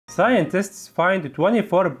Scientists find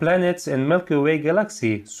 24 planets in Milky Way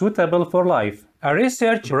galaxy suitable for life. A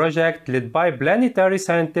research project led by planetary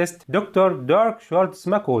scientist Dr. Dirk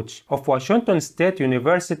Schwartz-Makuch of Washington State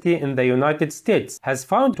University in the United States has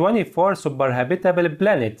found 24 superhabitable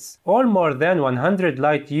planets, all more than 100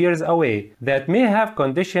 light-years away, that may have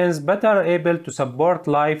conditions better able to support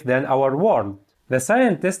life than our world. The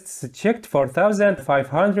scientists checked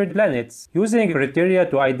 4,500 planets, using criteria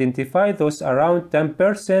to identify those around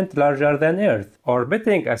 10% larger than Earth,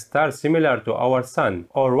 orbiting a star similar to our Sun,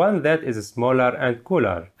 or one that is smaller and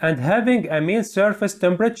cooler, and having a mean surface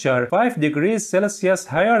temperature 5 degrees Celsius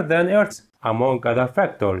higher than Earth's, among other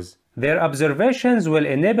factors. Their observations will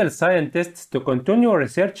enable scientists to continue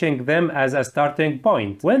researching them as a starting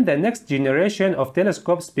point when the next generation of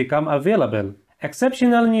telescopes become available.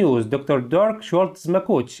 Exceptional news. Dr. Dirk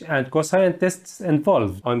Schwartz-Makuch and co-scientists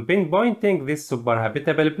involved on pinpointing these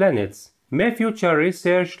superhabitable planets. May future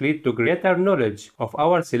research lead to greater knowledge of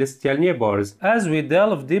our celestial neighbors as we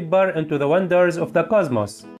delve deeper into the wonders of the cosmos.